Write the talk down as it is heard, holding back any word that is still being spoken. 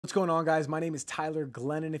What's going on, guys? My name is Tyler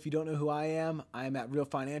Glennon. If you don't know who I am at Real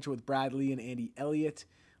Financial with Brad Lee and Andy Elliott.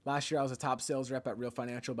 Last year, I was a top sales rep at Real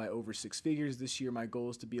Financial by over six figures. This year, my goal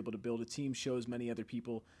is to be able to build a team, show as many other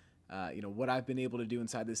people, what I've been able to do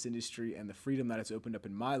inside this industry and the freedom that it's opened up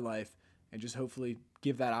in my life, and just hopefully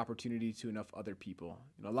give that opportunity to enough other people.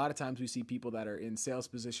 A lot of times we see people that are in sales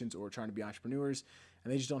positions or trying to be entrepreneurs,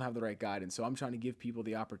 and they just don't have the right guidance. So I'm trying to give people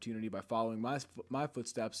the opportunity by following my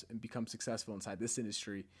footsteps and become successful inside this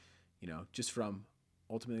industry, just from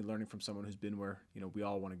ultimately learning from someone who's been where, we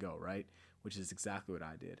all want to go, right? Which is exactly what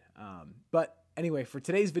I did. But anyway, for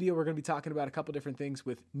today's video, we're going to be talking about a couple different things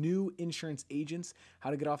with new insurance agents, how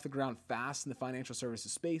to get off the ground fast in the financial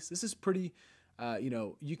services space. This is pretty,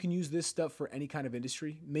 you can use this stuff for any kind of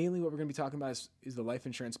industry. Mainly what we're going to be talking about is the life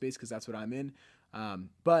insurance space, because that's what I'm in.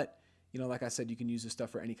 But like I said, you can use this stuff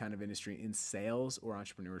for any kind of industry in sales or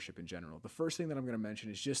entrepreneurship in general. The first thing that I'm going to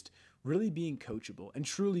mention is just really being coachable and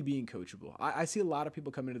truly being coachable. I see a lot of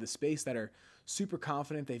people come into the space that are super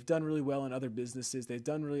confident. They've done really well in other businesses. They've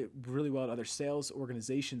done really, really well at other sales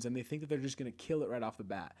organizations, and they think that they're just going to kill it right off the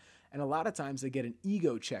bat. And a lot of times they get an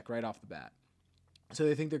ego check right off the bat. So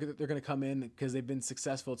they think they're going to come in because they've been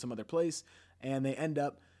successful at some other place, and they end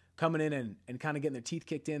up coming in and kind of getting their teeth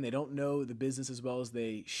kicked in. They don't know the business as well as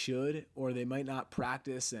they should, or they might not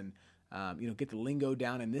practice and get the lingo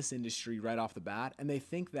down in this industry right off the bat. And they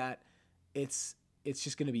think that it's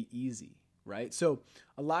just going to be easy, right? So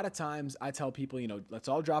a lot of times I tell people, let's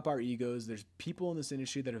all drop our egos. There's people in this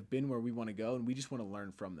industry that have been where we want to go, and we just want to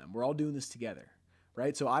learn from them. We're all doing this together,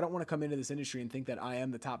 right? So I don't want to come into this industry and think that I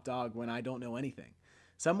am the top dog when I don't know anything.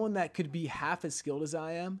 Someone that could be half as skilled as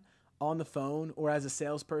I am on the phone or as a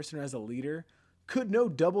salesperson or as a leader could know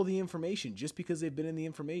double the information just because they've been in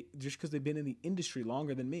the industry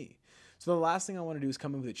longer than me. So the last thing I want to do is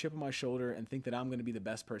come in with a chip on my shoulder and think that I'm going to be the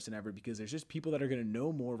best person ever, because there's just people that are going to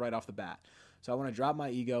know more right off the bat. So I want to drop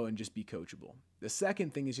my ego and just be coachable. The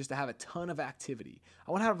second thing is just to have a ton of activity.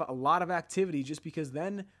 I want to have a lot of activity just because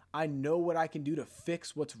then I know what I can do to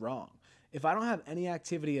fix what's wrong. If I don't have any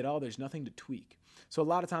activity at all, there's nothing to tweak. So a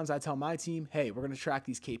lot of times I tell my team, hey, we're going to track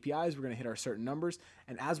these KPIs. We're going to hit our certain numbers.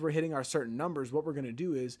 And as we're hitting our certain numbers, what we're going to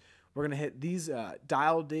do is we're going to hit these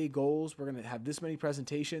dial day goals. We're going to have this many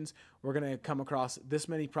presentations. We're going to come across this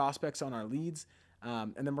many prospects on our leads.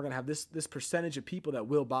 And then we're going to have this percentage of people that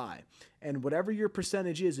will buy. And whatever your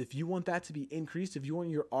percentage is, if you want that to be increased, if you want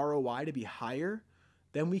your ROI to be higher,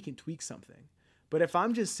 then we can tweak something. But if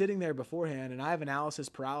I'm just sitting there beforehand and I have analysis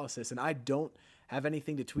paralysis and I don't have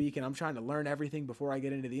anything to tweak and I'm trying to learn everything before I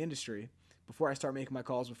get into the industry, before I start making my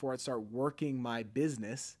calls, before I start working my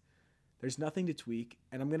business, there's nothing to tweak.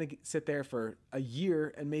 And I'm going to sit there for a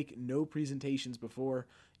year and make no presentations before,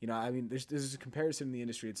 there's a comparison in the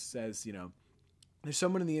industry. It says, there's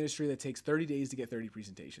someone in the industry that takes 30 days to get 30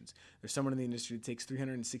 presentations. There's someone in the industry that takes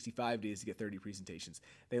 365 days to get 30 presentations.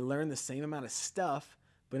 They learn the same amount of stuff,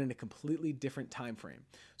 but in a completely different time frame.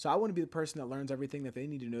 So I want to be the person that learns everything that they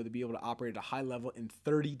need to know to be able to operate at a high level in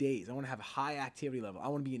 30 days. I want to have a high activity level. I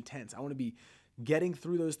want to be intense. I want to be getting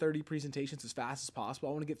through those 30 presentations as fast as possible.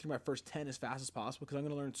 I want to get through my first 10 as fast as possible, because I'm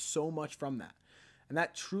going to learn so much from that. And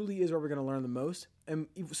that truly is where we're going to learn the most. And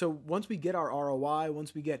so once we get our ROI,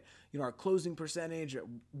 once we get our closing percentage,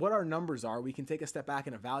 what our numbers are, we can take a step back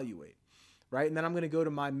and evaluate. Right? And then I'm going to go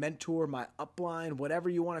to my mentor, my upline, whatever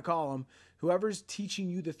you want to call them, whoever's teaching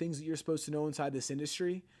you the things that you're supposed to know inside this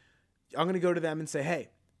industry. I'm going to go to them and say, hey,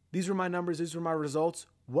 these are my numbers. These are my results.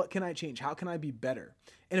 What can I change? How can I be better?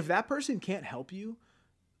 And if that person can't help you,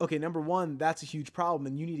 okay, number one, that's a huge problem.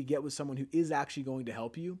 And you need to get with someone who is actually going to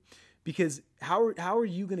help you, because how are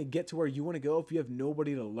you going to get to where you want to go if you have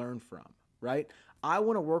nobody to learn from, right? I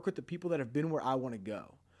want to work with the people that have been where I want to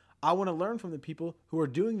go. I want to learn from the people who are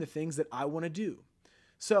doing the things that I want to do.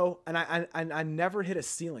 So, and I never hit a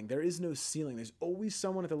ceiling. There is no ceiling. There's always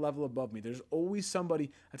someone at the level above me. There's always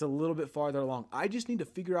somebody that's a little bit farther along. I just need to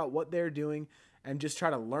figure out what they're doing and just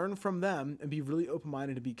try to learn from them and be really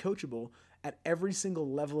open-minded and be coachable at every single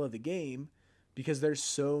level of the game, because there's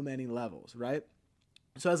so many levels, right?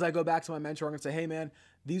 So as I go back to my mentor, I'm going to say, hey man,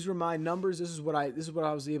 these were my numbers. This is what I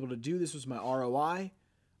was able to do. This was my ROI.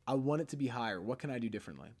 I want it to be higher. What can I do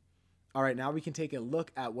differently? All right, now we can take a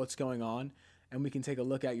look at what's going on, and we can take a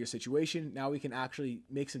look at your situation. Now we can actually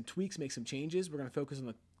make some tweaks, make some changes. We're going to focus on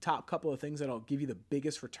the top couple of things that'll give you the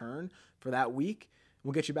biggest return for that week.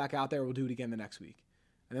 We'll get you back out there. We'll do it again the next week.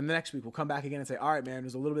 And then the next week, we'll come back again and say, all right, man, it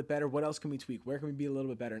was a little bit better. What else can we tweak? Where can we be a little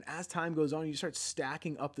bit better? And as time goes on, you start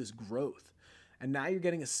stacking up this growth. And now you're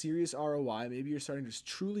getting a serious ROI. Maybe you're starting to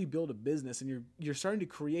truly build a business, and you're starting to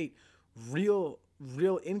create real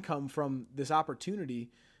income from this opportunity.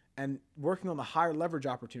 and working on the higher leverage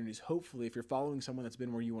opportunities, hopefully, if you're following someone that's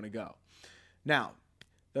been where you want to go. Now,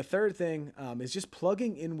 the third thing is just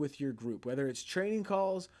plugging in with your group, whether it's training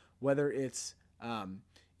calls, whether it's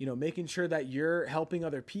making sure that you're helping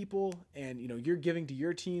other people and you're giving to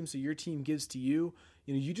your team so your team gives to you.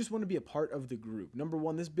 You just want to be a part of the group. Number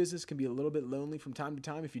one, this business can be a little bit lonely from time to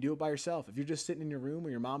time if you do it by yourself. If you're just sitting in your room or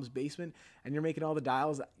your mom's basement and you're making all the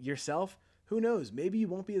dials yourself, who knows? Maybe you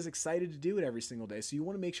won't be as excited to do it every single day. So you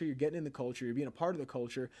want to make sure you're getting in the culture, you're being a part of the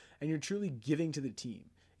culture, and you're truly giving to the team.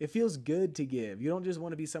 It feels good to give. You don't just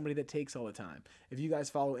want to be somebody that takes all the time. If you guys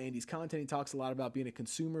follow Andy's content, he talks a lot about being a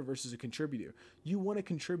consumer versus a contributor. You want to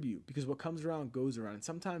contribute because what comes around goes around. And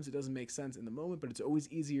sometimes it doesn't make sense in the moment, but it's always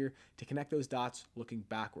easier to connect those dots looking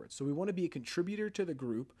backwards. So we want to be a contributor to the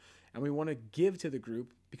group, and we want to give to the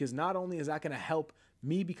group, because not only is that going to help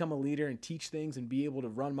me become a leader and teach things and be able to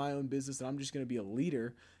run my own business, and I'm just going to be a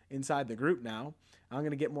leader inside the group now. I'm going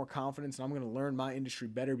to get more confidence, and I'm going to learn my industry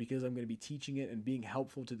better because I'm going to be teaching it and being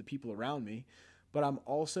helpful to the people around me. But I'm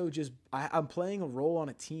also I'm playing a role on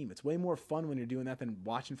a team. It's way more fun when you're doing that than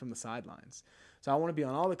watching from the sidelines. So I want to be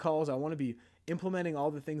on all the calls. I want to be implementing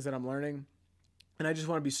all the things that I'm learning. And I just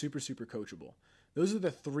want to be super, super coachable. Those are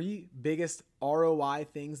the three biggest ROI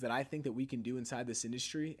things that I think that we can do inside this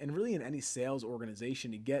industry and really in any sales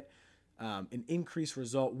organization to get an increased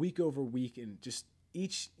result week over week and just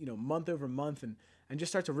each month over month and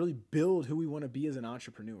just start to really build who we want to be as an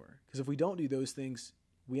entrepreneur. Because if we don't do those things,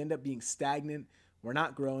 we end up being stagnant. We're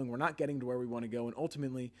not growing. We're not getting to where we want to go. And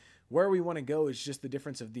ultimately, where we want to go is just the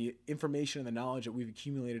difference of the information and the knowledge that we've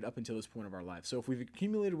accumulated up until this point of our life. So if we've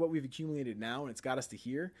accumulated what we've accumulated now and it's got us to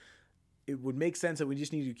here, it would make sense that we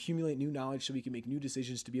just need to accumulate new knowledge so we can make new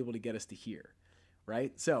decisions to be able to get us to here,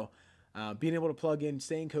 right? So being able to plug in,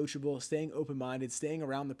 staying coachable, staying open-minded, staying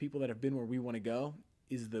around the people that have been where we want to go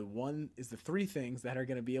is the three things that are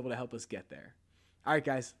going to be able to help us get there. All right,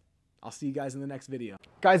 guys, I'll see you guys in the next video.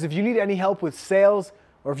 Guys, if you need any help with sales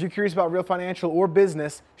or if you're curious about Real Financial or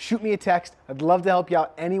business, shoot me a text. I'd love to help you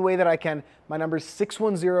out any way that I can. My number is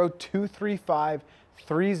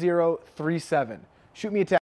 610-235-3037. Shoot me a text.